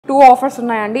2 offers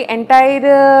ఉన్నాయండి.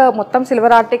 Entire మొత్తం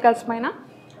silver articles పైన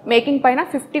మేకింగ్ పైన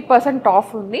 50%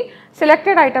 ఆఫ్ ఉంది.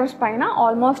 సెలెక్టెడ్ ఐటమ్స్ పైన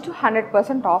ఆల్మోస్ట్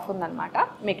 100% ఆఫ్ ఉందన్నమాట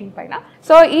మేకింగ్ పైన.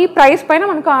 సో ఈ ప్రైస్ పైన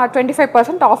మనకు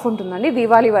 25% ఆఫ్ ఉంటుందండి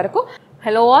దీవాళీ వరకు.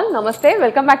 హలో ఆల్, నమస్తే,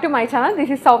 welcome back to my channel.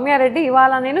 This is Soumya Reddy.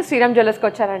 ఇవాళ నేను శ్రీరామ్ జ్యువెలర్స్కి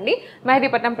వచ్చానండి,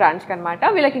 మెహదీపట్నం బ్రాంచ్కి అనమాట.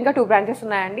 వీళ్ళకి ఇంకా 2 బ్రాంచెస్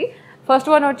ఉన్నాయండి. ఫస్ట్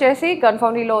వన్ వచ్చేసి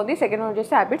గన్ఫౌండ్రీలో ఉంది, సెకండ్ వన్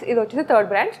వచ్చేసి హ్యాబిట్స్, ఇది వచ్చేసి థర్డ్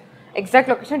బ్రాంచ్. ఎగ్జాక్ట్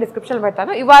లొకేషన్ డిస్క్రిప్షన్లో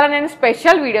పెడతాను. ఇవాళ నేను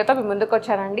స్పెషల్ వీడియోతో మీ ముందుకు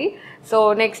వచ్చానండి. సో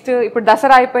నెక్స్ట్ ఇప్పుడు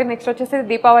దసరా అయిపోయి నెక్స్ట్ వచ్చేసి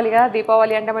దీపావళి కదా.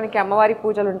 దీపావళి అంటే మనకి అమ్మవారి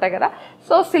పూజలు ఉంటాయి కదా.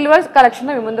 సో సిల్వర్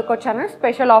కలెక్షన్లో మీ ముందుకు వచ్చాను.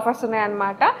 స్పెషల్ ఆఫర్స్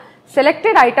ఉన్నాయన్నమాట.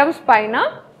 సెలెక్టెడ్ ఐటమ్స్ పైన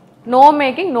no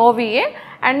making, no VA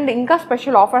and ఇంకా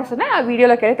స్పెషల్ ఆఫర్స్ ఉన్నాయి. ఆ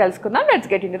వీడియోలోకి వెళ్ళి తెలుసుకుందాం.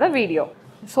 Let's get in to the video.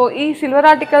 So ఈ సిల్వర్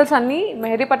ఆర్టికల్స్ అన్నీ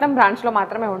మెహదీపట్నం బ్రాంచ్లో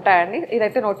మాత్రమే ఉంటాయండి.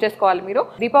 ఇదైతే నోట్ చేసుకోవాలి మీరు.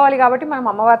 దీపావళి కాబట్టి మనం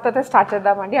అమ్మవారితో స్టార్ట్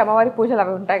చేద్దామండి. అమ్మవారి పూజలు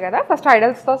అవి ఉంటాయి కదా. ఫస్ట్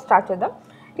ఐడల్స్తో స్టార్ట్ చేద్దాం.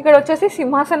 ఇక్కడ వచ్చేసి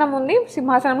సింహాసనం ఉంది.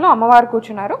 సింహాసనంలో అమ్మవారు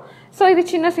కూర్చున్నారు. సో ఇది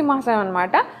చిన్న సింహాసనం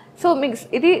అనమాట. సో మీకు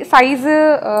ఇది సైజు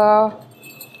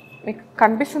మీకు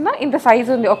కనిపిస్తుందా? ఇంత సైజు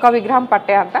ఉంది, ఒక విగ్రహం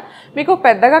పట్టే అంత. మీకు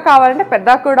పెద్దగా కావాలంటే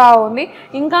పెద్దగా కూడా ఉంది.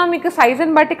 ఇంకా మీకు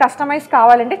సైజుని బట్టి కస్టమైజ్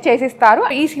కావాలంటే చేసిస్తారు.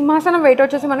 ఈ సింహాసనం వెయిట్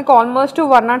వచ్చేసి మనకి ఆల్మోస్ట్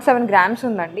 107 గ్రామ్స్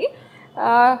ఉందండి.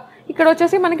 ఇక్కడ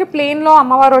వచ్చేసి మనకి ప్లెయిన్లో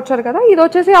అమ్మవారు వచ్చారు కదా. ఇది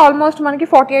వచ్చేసి ఆల్మోస్ట్ మనకి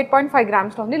 48.5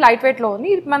 గ్రామ్స్లో ఉంది. లైట్ వెయిట్లో ఉంది.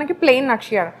 ఇది మనకి ప్లెయిన్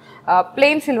నక్షి,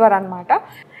 ప్లెయిన్ సిల్వర్ అనమాట.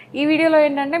 ఈ వీడియోలో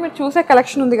ఏంటంటే మీరు చూసే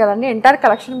కలెక్షన్ ఉంది కదండి, ఎంటైర్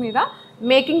కలెక్షన్ మీద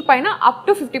మేకింగ్ పైన అప్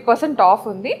టు 50% ఆఫ్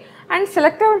ఉంది. అండ్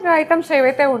సెలెక్టెడ్ ఐటమ్స్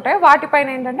ఏవైతే ఉంటాయో వాటిపైన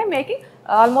ఏంటంటే మేకింగ్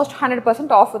ఆల్మోస్ట్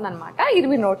 100% ఆఫ్ ఉందన్నమాట. ఇది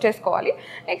మీరు నోట్ చేసుకోవాలి.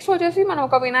 నెక్స్ట్ వచ్చేసి మనం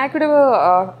ఒక వినాయకుడు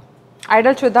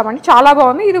ఐడల్ చూద్దామండి. చాలా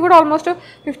బాగుంది. ఇది కూడా ఆల్మోస్ట్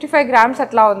 55 గ్రామ్స్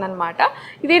అట్లా ఉందన్నమాట.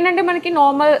 ఇదేంటంటే మనకి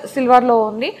నార్మల్ సిల్వర్లో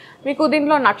ఉంది. మీకు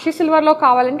దీంట్లో నక్షి సిల్వర్లో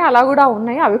కావాలంటే అలా కూడా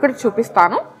ఉన్నాయి, అవి కూడా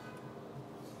చూపిస్తాను.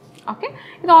 ఓకే,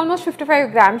 ఇది ఆల్మోస్ట్ 55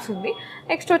 గ్రామ్స్ ఉంది.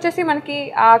 నెక్స్ట్ వచ్చేసి మనకి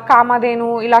కామధేను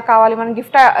ఇలా కావాలి, మనం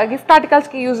గిఫ్ట్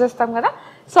ఆర్టికల్స్కి యూజ్ చేస్తాం కదా.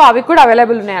 సో అవి కూడా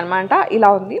అవైలబుల్ ఉన్నాయి అనమాట. ఇలా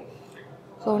ఉంది.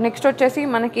 సో నెక్స్ట్ వచ్చేసి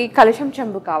మనకి కలశం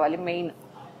చెంబు కావాలి మెయిన్.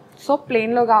 సో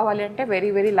ప్లెయిన్లో కావాలి అంటే వెరీ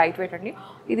వెరీ లైట్ వెయిట్ అండి.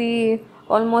 ఇది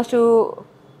ఆల్మోస్ట్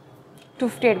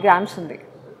 258 గ్రామ్స్ ఉంది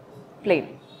ప్లెయిన్.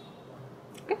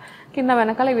 ఓకే, కింద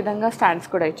వెనకాల ఈ విధంగా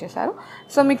స్టాండ్స్ కూడా ఇచ్చేసారు.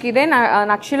 సో మీకు ఇదే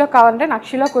నక్షిలో కావాలంటే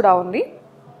నక్షిలో కూడా ఉంది.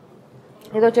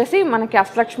 ఇది వచ్చేసి మనకి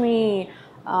అష్టలక్ష్మి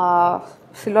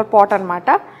సిల్వర్ పాట్ అనమాట.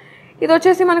 ఇది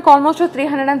వచ్చేసి మనకు ఆల్మోస్ట్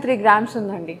 303 గ్రామ్స్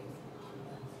ఉందండి.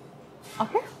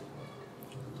 ఓకే,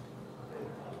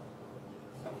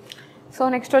 సో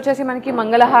నెక్స్ట్ వచ్చేసి మనకి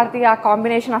మంగళహారతి ఆ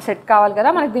కాంబినేషన్ ఆ సెట్ కావాలి కదా.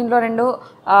 మనకి దీంట్లో 2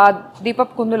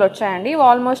 దీపపు కుందులు వచ్చాయండి.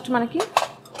 ఆల్మోస్ట్ మనకి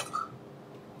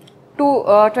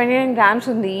 29 గ్రామ్స్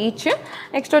ఉంది ఈచ్.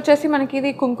 నెక్స్ట్ వచ్చేసి మనకి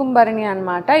ఇది కుంకుమ భరణి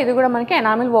అనమాట. ఇది కూడా మనకి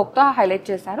ఎనామిల్ వర్క్తో హైలైట్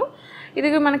చేశారు. ఇది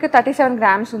మనకి 37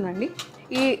 గ్రామ్స్ ఉందండి.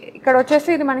 ఇక్కడ వచ్చేసి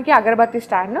ఇది మనకి అగరబత్తి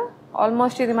స్టాండ్.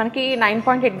 ఆల్మోస్ట్ ఇది మనకి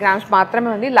 9.8 గ్రామ్స్ మాత్రమే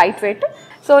ఉంది, లైట్ వెయిట్.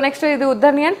 సో నెక్స్ట్ ఇది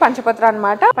ఉద్దర్ని అండ్ పంచపత్ర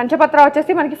అనమాట. పంచపత్ర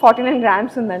వచ్చేసి మనకి 49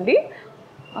 గ్రామ్స్ ఉందండి.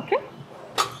 ఓకే,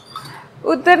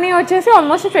 ఉద్దర్ని వచ్చేసి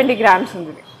ఆల్మోస్ట్ 20 గ్రామ్స్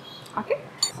ఉంది. ఓకే,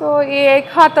 సో ఈ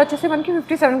ఏక్ హాత్ వచ్చేసి మనకి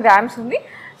 57 గ్రామ్స్ ఉంది.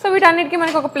 సో వీటన్నిటికీ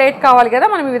మనకి ఒక ప్లేట్ కావాలి కదా.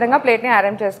 మనం ఈ విధంగా ప్లేట్ని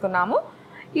అరేంజ్ చేసుకున్నాము.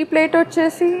 ఈ ప్లేట్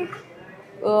వచ్చేసి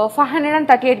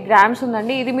 538 గ్రామ్స్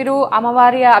ఉందండి. ఇది మీరు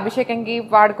అమ్మవారి అభిషేకంకి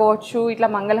వాడుకోవచ్చు, ఇట్లా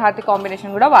మంగళహారతి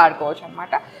కాంబినేషన్ కూడా వాడుకోవచ్చు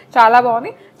అనమాట. చాలా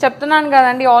బాగుంది. చెప్తున్నాను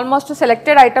కదండి, ఆల్మోస్ట్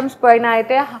సెలెక్టెడ్ ఐటమ్స్ పైన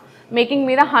అయితే మేకింగ్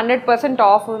మీద 100%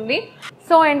 ఆఫ్ ఉంది.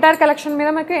 సో ఎంటైర్ కలెక్షన్ మీద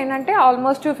మీకు ఏంటంటే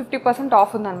ఆల్మోస్ట్ 50%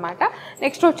 ఆఫ్ ఉందన్నమాట.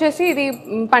 నెక్స్ట్ వచ్చేసి ఇది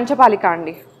పంచపాలిక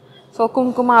అండి. సో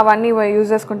కుంకుమ అవన్నీ యూజ్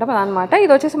చేసుకుంటాం అదనమాట.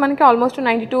 ఇది వచ్చేసి మనకి ఆల్మోస్ట్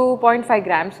 92.5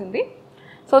 గ్రామ్స్ ఉంది.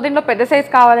 సో దీంట్లో పెద్ద సైజ్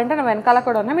కావాలంటే నా వెనకాల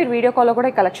కూడా ఉన్నాయి, మీరు వీడియో కాల్లో కూడా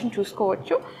ఈ కలెక్షన్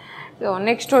చూసుకోవచ్చు. సో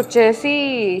నెక్స్ట్ వచ్చేసి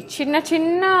చిన్న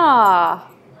చిన్న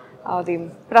అది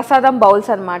ప్రసాదం బౌల్స్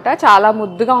అనమాట. చాలా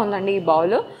ముద్దుగా ఉందండి ఈ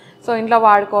బౌల్. సో ఇంట్లో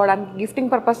వాడుకోవడానికి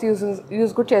గిఫ్టింగ్ పర్పస్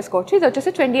యూజ్ కూడా చేసుకోవచ్చు. ఇది వచ్చేసి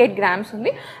 28 గ్రామ్స్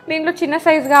ఉంది. దీంట్లో చిన్న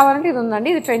సైజ్ కావాలంటే ఇది ఉందండి.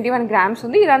 ఇది 21 గ్రామ్స్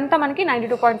ఉంది. ఇదంతా మనకి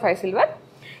 92.5 సిల్వర్.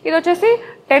 ఇది వచ్చేసి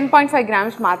 10.5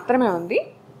 గ్రామ్స్ మాత్రమే ఉంది.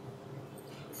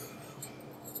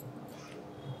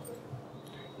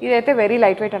 ఇదైతే వెరీ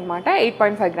లైట్ వెయిట్ అనమాట.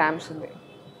 8.5 గ్రామ్స్ ఉంది.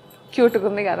 క్యూట్గా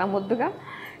ఉంది కదా, ముద్దుగా.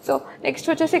 సో నెక్స్ట్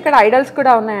వచ్చేసి ఇక్కడ ఐడల్స్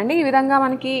కూడా ఉన్నాయండి. ఈ విధంగా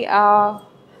మనకి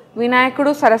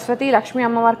వినాయకుడు, సరస్వతి, లక్ష్మీ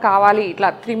అమ్మవారు కావాలి, ఇట్లా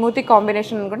త్రిమూర్తి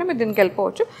కాంబినేషన్ అనుకుంటే మీరు దీనికి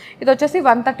వెళ్ళిపోవచ్చు. ఇది వచ్చేసి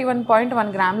 131.1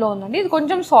 గ్రామ్లో ఉందండి. ఇది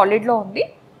కొంచెం సాలిడ్లో ఉంది.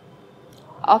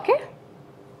 ఓకే,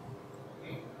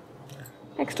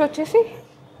 నెక్స్ట్ వచ్చేసి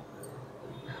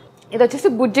ఇది వచ్చేసి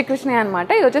బుజ్జి కృష్ణ అనమాట.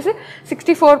 ఇది వచ్చేసి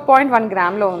 64.1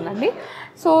 గ్రామ్లో ఉందండి.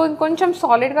 సో ఇంకొంచెం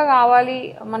సాలిడ్గా కావాలి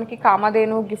మనకి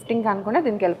కామధేను గిఫ్టింగ్ అనుకుంటే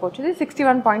దీనికి వెళ్ళిపోవచ్చు. ఇది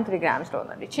 61.3 గ్రామ్స్లో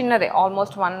ఉందండి. చిన్నదే,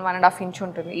 ఆల్మోస్ట్ 1.5 ఇంచ్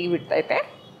ఉంటుంది ఈ విడ్త్ అయితే.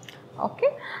 ఓకే,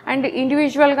 అండ్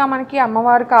ఇండివిజువల్గా మనకి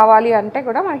అమ్మవారు కావాలి అంటే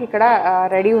కూడా మనకి ఇక్కడ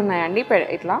రెడీ ఉన్నాయండి.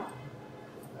 ఇట్లా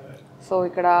సో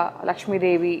ఇక్కడ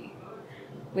లక్ష్మీదేవి,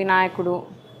 వినాయకుడు,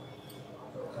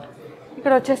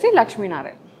 ఇక్కడ వచ్చేసి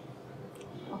లక్ష్మీనారాయణ.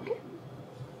 ఓకే,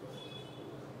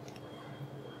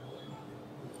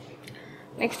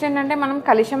 నెక్స్ట్ ఏంటంటే మనం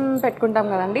కలశం పెట్టుకుంటాం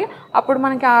కదండి, అప్పుడు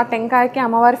మనకి ఆ టెంకాయకి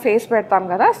అమ్మవారి ఫేస్ పెడతాం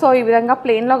కదా. సో ఈ విధంగా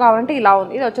ప్లెయిన్లో కావాలంటే ఇలా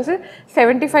ఉంది. ఇది వచ్చేసి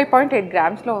 75.8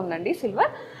 గ్రామ్స్లో ఉందండి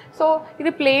సిల్వర్. సో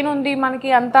ఇది ప్లెయిన్ ఉంది, మనకి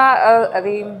అంతా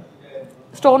అది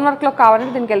స్టోన్ వర్క్లో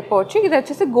కావాలంటే దీనికి వెళ్ళిపోవచ్చు. ఇది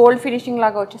వచ్చేసి గోల్డ్ ఫినిషింగ్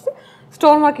లాగా వచ్చేసి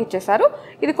స్టోన్ వర్క్ ఇచ్చేసారు.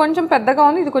 ఇది కొంచెం పెద్దగా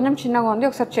ఉంది, ఇది కొంచెం చిన్నగా ఉంది,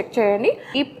 ఒకసారి చెక్ చేయండి.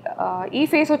 ఈ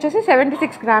ఫేస్ వచ్చేసి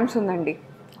 76 గ్రామ్స్ ఉందండి.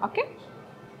 ఓకే,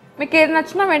 మీకు ఏది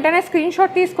నచ్చినా వెంటనే స్క్రీన్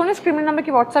షాట్ తీసుకొని స్క్రీన్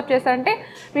నెంబర్కి వాట్సాప్ చేస్తారంటే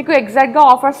మీకు ఎగ్జాక్ట్గా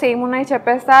ఆఫర్స్ ఏమున్నాయి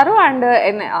చెప్పేస్తారు అండ్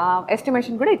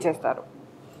ఎస్టిమేషన్ కూడా ఇచ్చేస్తారు.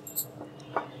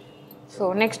 సో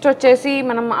నెక్స్ట్ వచ్చేసి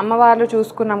మనం అమ్మవార్లు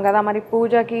చూసుకున్నాం కదా, మరి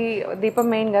పూజకి దీపం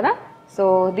మెయిన్ కదా. సో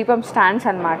దీపం స్టాండ్స్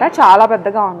అన్నమాట, చాలా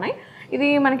పెద్దగా ఉన్నాయి. ఇది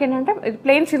మనకి ఏంటంటే ఇది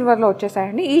ప్లెయిన్ సిల్వర్లో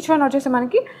వచ్చేసాయండి. ఈచ్ వన్ వచ్చేసి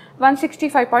మనకి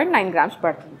 165.9 గ్రామ్స్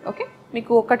పడుతుంది. ఓకే,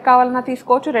 మీకు ఒకటి కావాలన్నా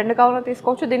తీసుకోవచ్చు, రెండు కావాలన్నా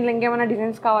తీసుకోవచ్చు, దీంట్లో ఇంకేమైనా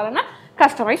డిజైన్స్ కావాలన్నా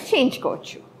కస్టమైజ్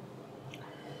చేయించుకోవచ్చు.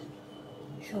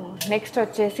 సో నెక్స్ట్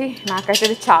వచ్చేసి నాకైతే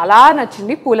ఇది చాలా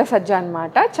నచ్చింది, పూల సజ్జ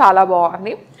అనమాట, చాలా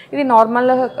బాగుంది. ఇది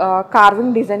నార్మల్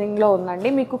కార్వింగ్ డిజైనింగ్లో ఉందండి,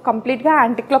 మీకు కంప్లీట్గా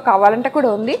యాంటిక్లో కావాలంటే కూడా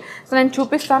ఉంది. సో నేను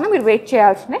చూపిస్తాను, మీరు వెయిట్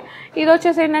చేయాల్సిందే. ఇది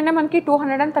వచ్చేసి ఏంటంటే మనకి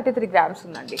 233 గ్రామ్స్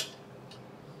ఉందండి,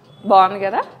 బాగుంది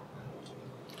కదా.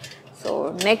 సో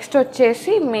నెక్స్ట్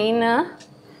వచ్చేసి మెయిన్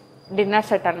డిన్నర్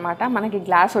సెట్ అనమాట, మనకి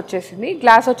గ్లాస్ వచ్చేసింది.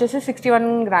 గ్లాస్ వచ్చేసి 61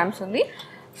 గ్రామ్స్ ఉంది.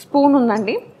 స్పూన్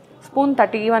ఉందండి, స్పూన్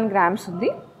 31 గ్రామ్స్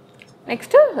ఉంది.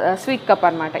 నెక్స్ట్ స్వీట్ కప్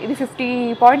అనమాట, ఇది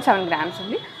 50.7 గ్రామ్స్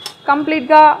ఉంది.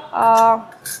 కంప్లీట్గా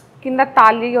కింద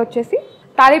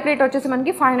తాళీ ప్లేట్ వచ్చేసి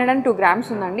మనకి 502 గ్రామ్స్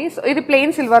ఉందండి. సో ఇది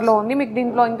ప్లెయిన్ సిల్వర్లో ఉంది, మీకు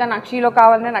దీంట్లో ఇంకా నక్షీలో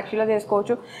కావాలంటే నక్షీలో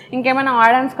చేసుకోవచ్చు, ఇంకేమైనా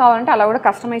ఆర్డర్స్ కావాలంటే అలా కూడా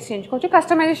కస్టమైజ్ చేయించుకోవచ్చు,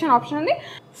 కస్టమైజేషన్ ఆప్షన్ ఉంది.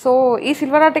 సో ఈ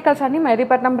సిల్వర్ ఆర్టికల్స్ అన్ని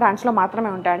మెహదీపట్నం బ్రాంచ్లో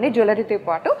మాత్రమే ఉంటాయండి, జ్యువెలరీతో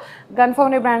పాటు.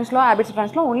 గన్ఫౌండ్రీ బ్రాంచ్లో, హ్యాబిట్స్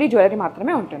బ్రాంచ్లో ఓన్లీ జ్యువెలరీ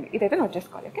మాత్రమే ఉంటుంది. ఇదైతే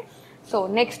నోచేసుకోవాలి. ఓకే, సో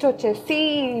నెక్స్ట్ వచ్చేసి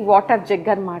వాటర్ జగ్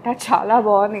అనమాట, చాలా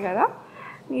బాగుంది కదా,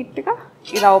 నీట్గా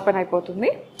ఇలా ఓపెన్ అయిపోతుంది.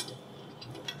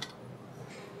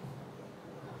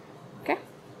 ఓకే,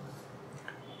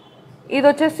 ఇది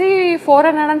వచ్చేసి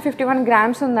 451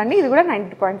 గ్రామ్స్ ఉందండి, ఇది కూడా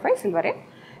 90.5 సిల్వరే.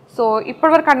 సో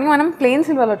ఇప్పటివరకు అన్నీ మనం ప్లెయిన్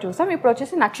సిల్వర్లో చూసాం, ఇప్పుడు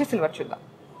వచ్చేసి నక్షి సిల్వర్ చూద్దాం,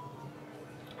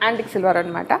 యాంటిక్ సిల్వర్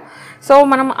అనమాట. సో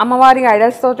మనం అమ్మవారి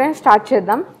ఐడల్స్తో స్టార్ట్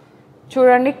చేద్దాం.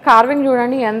 చూడండి, కార్వింగ్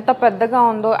చూడండి ఎంత పెద్దగా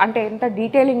ఉందో, అంటే ఎంత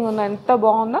డీటెయిలింగ్ ఉందో, ఎంత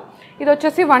బాగుందో. ఇది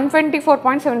వచ్చేసి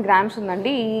 124.7 గ్రామ్స్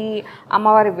ఉందండి ఈ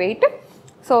అమ్మవారి వెయిట్.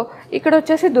 సో ఇక్కడ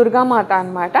వచ్చేసి దుర్గామాత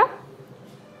అనమాట,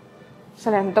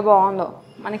 అసలు ఎంత బాగుందో,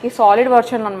 మనకి సాలిడ్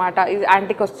వర్షన్ అనమాట ఇది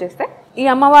యాంటిక్ వచ్చేస్తే. ఈ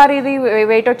అమ్మవారి ఇది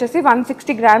వెయిట్ వచ్చేసి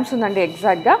 160 గ్రామ్స్ ఉందండి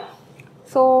ఎగ్జాక్ట్గా.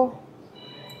 సో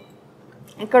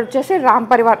ఇక్కడ వచ్చేసి రామ్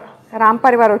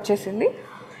పరివార్ వచ్చేసింది,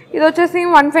 ఇది వచ్చేసి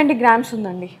 120 గ్రామ్స్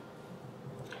ఉందండి.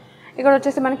 ఇక్కడ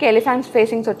వచ్చేసి మనకి ఎలిఫెంట్స్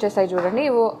ఫేసింగ్స్ వచ్చేసాయి చూడండి,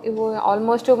 ఇవి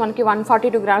ఆల్మోస్ట్ మనకి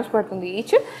 142 గ్రామ్స్ పడుతుంది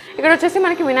ఈచ్. ఇక్కడ వచ్చేసి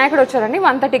మనకి వినాయకుడు వచ్చారండి,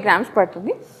 130 గ్రామ్స్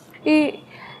పడుతుంది.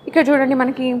 ఇక్కడ చూడండి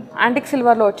మనకి యాంటిక్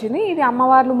సిల్వర్లో వచ్చింది, ఇది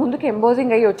అమ్మవార్లు ముందుకు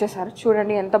ఎంబోజింగ్ అయ్యి వచ్చేసారు.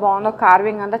 చూడండి ఎంత బాగుందో,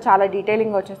 కార్వింగ్ అంతా చాలా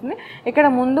డీటెయిలింగ్ వచ్చేసింది. ఇక్కడ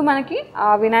ముందు మనకి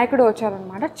వినాయకుడు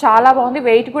వచ్చారనమాట, చాలా బాగుంది,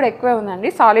 వెయిట్ కూడా ఎక్కువే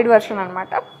ఉందండి, సాలిడ్ వర్షన్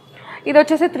అనమాట. ఇది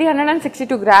వచ్చేసి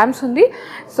 362 గ్రామ్స్ ఉంది.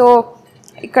 సో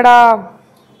ఇక్కడ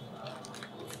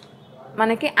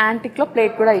మనకి యాంటిక్లో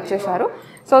ప్లేట్ కూడా ఇచ్చేసారు.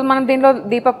 సో మనం దీనిలో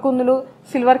దీపక్ కుందులు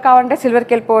సిల్వర్ కావాలంటే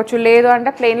సిల్వర్కి వెళ్ళిపోవచ్చు, లేదు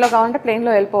అంటే ప్లెయిన్లో కావాలంటే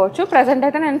ప్లెయిన్లో వెళ్ళిపోవచ్చు. ప్రజెంట్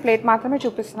అయితే నేను ప్లేట్ మాత్రమే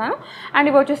చూపిస్తున్నాను. అండ్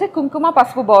ఇవి వచ్చేసి కుంకుమ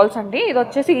పసుపు బౌల్స్ అండి, ఇది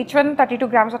వచ్చేసి ఈచ్ వన్ 32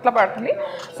 గ్రామ్స్ అట్లా పడుతుంది.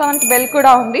 సో మనకి బెల్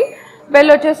కూడా ఉంది,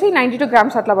 బెల్ వచ్చేసి 92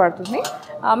 గ్రామ్స్ అట్లా పడుతుంది.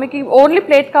 మీకు ఓన్లీ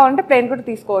ప్లేట్ కావాలంటే ప్లేన్ కూడా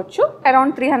తీసుకోవచ్చు,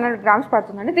 అరౌండ్ 300 గ్రామ్స్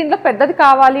పడుతుందండి. దీంట్లో పెద్దది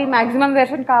కావాలి, మ్యాక్సిమం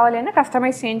వెర్షన్ కావాలి అని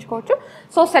కస్టమైజ్ చేయించుకోవచ్చు.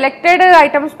 సో సెలెక్టెడ్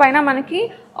ఐటమ్స్ పైన మనకి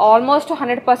ఆల్మోస్ట్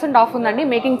 100% ఆఫ్ ఉందండి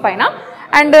మేకింగ్ పైన,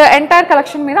 అండ్ ఎంటైర్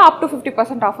కలెక్షన్ మీద అప్ టు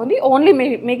 50% ఆఫ్ ఉంది, ఓన్లీ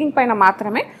మేకింగ్ పైన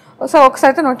మాత్రమే. సో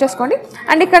ఒకసారి నోట్ చేసుకోండి.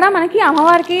 అండ్ ఇక్కడ మనకి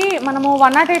అమ్మవారికి మనము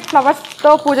 108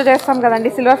 ఫ్లవర్స్తో పూజ చేస్తాం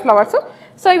కదండి, సిల్వర్ ఫ్లవర్స్.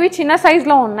 సో ఇవి చిన్న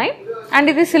సైజులో ఉన్నాయి, అండ్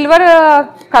ఇది సిల్వర్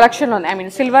కలెక్షన్లో ఉంది, ఐ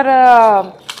మీన్ సిల్వర్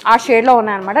ఆ షేడ్లో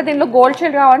ఉన్నాయన్నమాట. దీనిలో గోల్డ్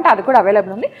షేడ్ కావాలంటే అది కూడా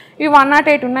అవైలబుల్ ఉంది. ఇవి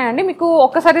 108 ఉన్నాయండి. మీకు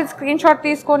ఒక్కసారి స్క్రీన్ షాట్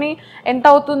తీసుకొని ఎంత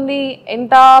అవుతుంది,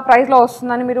 ఎంత ప్రైస్లో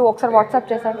వస్తుందని మీరు ఒకసారి వాట్సాప్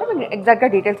చేస్తారంటే మీకు ఎగ్జాక్ట్గా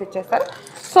డీటెయిల్స్ ఇచ్చేస్తారు.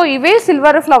 సో ఇవే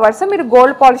సిల్వర్ ఫ్లవర్స్, మీరు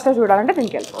గోల్డ్ పాలిష్లో చూడాలంటే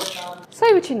దీనికి వెళ్ళిపోవచ్చు. సో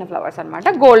ఇవి చిన్న ఫ్లవర్స్ అనమాట,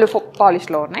 గోల్డ్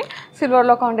పాలిష్లో ఉన్నాయి.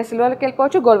 సిల్వర్లో కావాలంటే సిల్వర్కి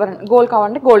వెళ్ళిపోవచ్చు, గోల్డ్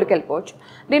కావాలంటే గోల్డ్కి వెళ్ళిపోవచ్చు.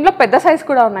 దీంట్లో పెద్ద సైజ్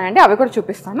కూడా ఉన్నాయండి, అవి కూడా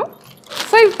చూపిస్తాను.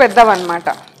 సో ఇవి పెద్దవన్నమాట.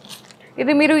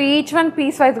 ఇది మీరు ఈచ్ వన్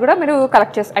పీస్ వైజ్ కూడా మీరు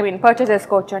పర్చేస్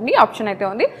చేసుకోవచ్చు అండి, ఆప్షన్ అయితే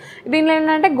ఉంది. దీనిలో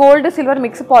ఏంటంటే గోల్డ్ సిల్వర్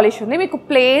మిక్స్ పాలిష్ ఉంది. మీకు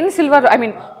ప్లెయిన్ సిల్వర్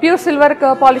ప్యూర్ సిల్వర్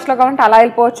పాలిష్లో కావాలంటే అలా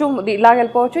వెళ్ళిపోవచ్చు, ఇలా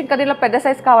వెళ్ళిపోవచ్చు, ఇంకా దీనిలో పెద్ద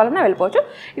సైజ్ కావాలన్నా వెళ్ళిపోవచ్చు.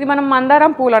 ఇది మనం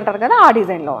మందారం పూలు అంటారు కదా, ఆ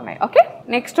డిజైన్లో ఉన్నాయి. ఓకే,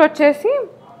 నెక్స్ట్ వచ్చేసి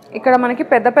ఇక్కడ మనకి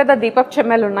పెద్ద పెద్ద దీపక్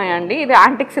చెమ్మెలు ఉన్నాయండి. ఇది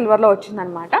యాంటిక్ సిల్వర్లో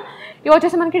వచ్చిందనమాట. ఇవి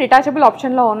వచ్చేసి మనకి డిటాచబుల్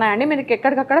ఆప్షన్లో ఉన్నాయండి. మీరు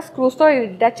ఎక్కడికక్కడ స్క్రూస్తో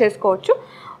డిటాచ్ చేసుకోవచ్చు.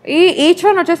 ఈచ్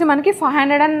వన్ వచ్చేసి మనకి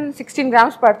 516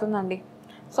 grams పడుతుందండి.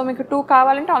 సో మీకు 2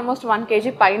 కావాలంటే ఆల్మోస్ట్ 1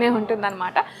 kg పైనే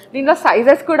ఉంటుందన్నమాట. దీనిలో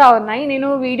సైజెస్ కూడా ఉన్నాయి. నేను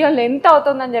వీడియో లెంత్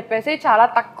అవుతుందని చెప్పేసి చాలా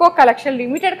తక్కువ కలెక్షన్,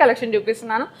 లిమిటెడ్ కలెక్షన్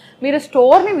చూపిస్తున్నాను. మీరు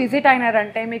స్టోర్ని విజిట్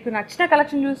అయినారంటే మీకు నచ్చిన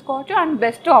కలెక్షన్ చూసుకోవచ్చు అండ్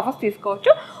బెస్ట్ ఆఫర్స్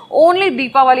తీసుకోవచ్చు. ఓన్లీ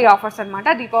దీపావళి ఆఫర్స్ అనమాట,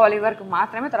 దీపావళి వరకు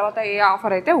మాత్రమే, తర్వాత ఏ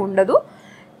ఆఫర్ అయితే ఉండదు,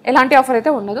 ఎలాంటి ఆఫర్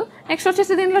అయితే ఉండదు. నెక్స్ట్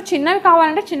వచ్చేసి దీంట్లో చిన్నవి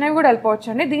కావాలంటే చిన్నవి కూడా వెళ్ళిపోవచ్చు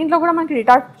అండి. దీంట్లో కూడా మనకి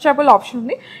డిటాచబుల్ ఆప్షన్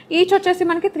ఉంది. ఈచ్ వచ్చేసి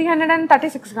మనకి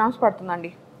 336 grams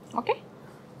పడుతుందండి. ఓకే,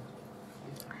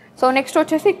 సో నెక్స్ట్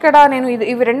వచ్చేసి ఇక్కడ నేను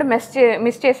ఇవి రెండు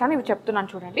మిస్ చేశాను, ఇవి చెప్తున్నాను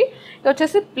చూడండి. ఇది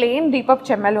వచ్చేసి ప్లెయిన్ దీపక్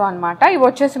చెమ్మెలు అనమాట. ఇవి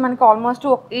వచ్చేసి మనకి ఆల్మోస్ట్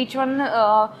ఈచ్ వన్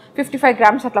 55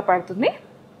 grams అట్లా పడుతుంది.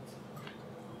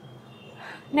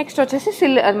 నెక్స్ట్ వచ్చేసి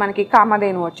మనకి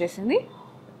కామధేను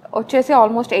వచ్చేసి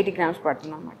ఆల్మోస్ట్ 80 grams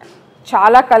పడుతుంది అనమాట.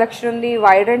 చాలా కలెక్షన్ ఉంది,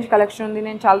 వైడ్ రేంజ్ కలెక్షన్ ఉంది.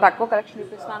 నేను చాలా తక్కువ కలెక్షన్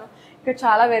చూపిస్తున్నాను. ఇక్కడ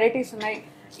చాలా వెరైటీస్ ఉన్నాయి.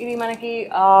 ఇది మనకి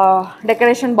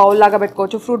డెకరేషన్ బౌల్ లాగా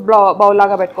పెట్టుకోవచ్చు, ఫ్రూట్ బౌల్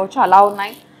లాగా పెట్టుకోవచ్చు, అలా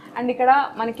ఉన్నాయి. అండ్ ఇక్కడ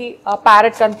మనకి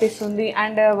ప్యారెట్ కనిపిస్తుంది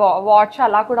అండ్ వాచ్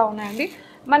అలా కూడా ఉన్నాయండి.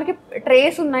 మనకి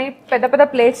ట్రేస్ ఉన్నాయి, పెద్ద పెద్ద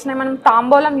ప్లేట్స్ ఉన్నాయి, మనం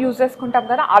తాంబూలం యూజ్ చేసుకుంటాం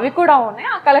కదా, అవి కూడా ఉన్నాయి.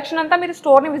 ఆ కలెక్షన్ అంతా మీరు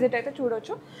స్టోర్ని విజిట్ అయితే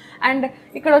చూడవచ్చు. అండ్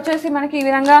ఇక్కడ వచ్చేసి మనకి ఈ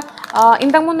విధంగా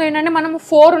ఇంతకుముందు ఏంటంటే మనం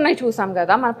 4 ఉన్నాయి చూసాం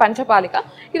కదా మన పంచపాలిక,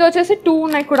 ఇది వచ్చేసి 2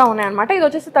 ఉన్నాయి కూడా ఉన్నాయి అనమాట. ఇది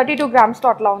వచ్చేసి 32 grams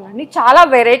అట్లా ఉందండి. చాలా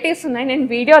వెరైటీస్ ఉన్నాయి. నేను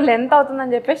వీడియో లెంత్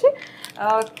అవుతుందని చెప్పేసి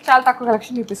చాలా తక్కువ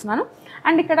కలెక్షన్ చూపిస్తున్నాను.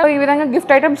 అండ్ ఇక్కడ ఈ విధంగా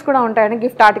గిఫ్ట్ ఐటమ్స్ కూడా ఉంటాయండి,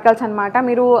 గిఫ్ట్ ఆర్టికల్స్ అనమాట.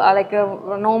 మీరు లైక్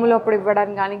నోములు అప్పుడు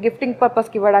ఇవ్వడానికి కానీ గిఫ్టింగ్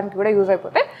పర్పస్కి ఇవ్వడానికి కూడా యూజ్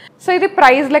అయిపోతాయి. సో ఇది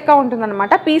ప్రైస్ లెక్క ఉంటుంది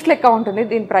అనమాట, పీస్ లెక్క ఉంటుంది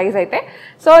దీని ప్రైస్ అయితే.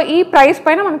 సో ఈ ప్రైస్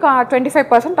పైన మనకు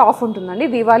 25% ఆఫ్ ఉంటుందండి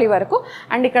దీవాళీ వరకు.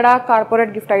 అండ్ ఇక్కడ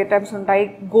కార్పొరేట్ గిఫ్ట్ ఐటమ్స్ ఉంటాయి,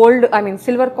 గోల్డ్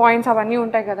సిల్వర్ కాయిన్స్ అవన్నీ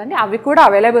ఉంటాయి కదండి, అవి కూడా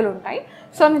అవైలబుల్ ఉంటాయి.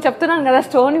 సో నేను చెప్తున్నాను కదా,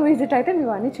 స్టోర్ని విజిట్ అయితే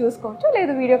మీరు అన్నీ చూసుకోవచ్చు,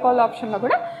 లేదు వీడియో కాల్ ఆప్షన్లో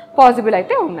కూడా పాసిబుల్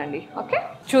అయితే ఉందండి. ఓకే,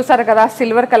 చూసారు కదా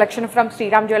silver collection from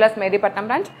Sriram jewellers Mehdipatnam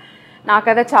branch.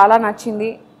 నాకైతే చాలా నచ్చింది.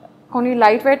 కొన్ని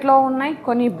లైట్ వెయిట్లో ఉన్నాయి,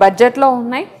 కొన్ని బడ్జెట్లో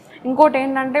ఉన్నాయి. ఇంకోటి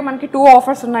ఏంటంటే మనకి 2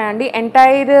 ఆఫర్స్ ఉన్నాయండి.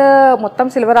 ఎంటైర్ మొత్తం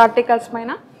సిల్వర్ ఆర్టికల్స్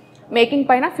పైన మేకింగ్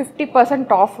పైన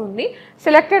 50% ఆఫ్ ఉంది.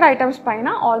 సెలెక్టెడ్ ఐటమ్స్ పైన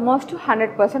ఆల్మోస్ట్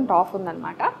 100% ఆఫ్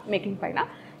ఉందన్నమాట మేకింగ్ పైన.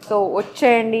 సో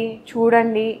వచ్చేయండి,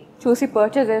 చూడండి, చూసి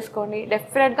పర్చేస్ చేసుకోండి.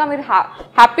 డెఫినెట్గా మీరు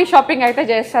హ్యాపీ షాపింగ్ అయితే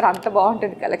చేస్తారు, అంత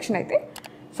బాగుంటుంది కలెక్షన్ అయితే.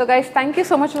 So guys, thank you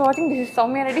so much for watching. This is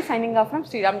Soumya Reddy signing off from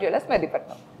Sriram Jewellers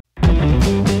Mehdipatnam.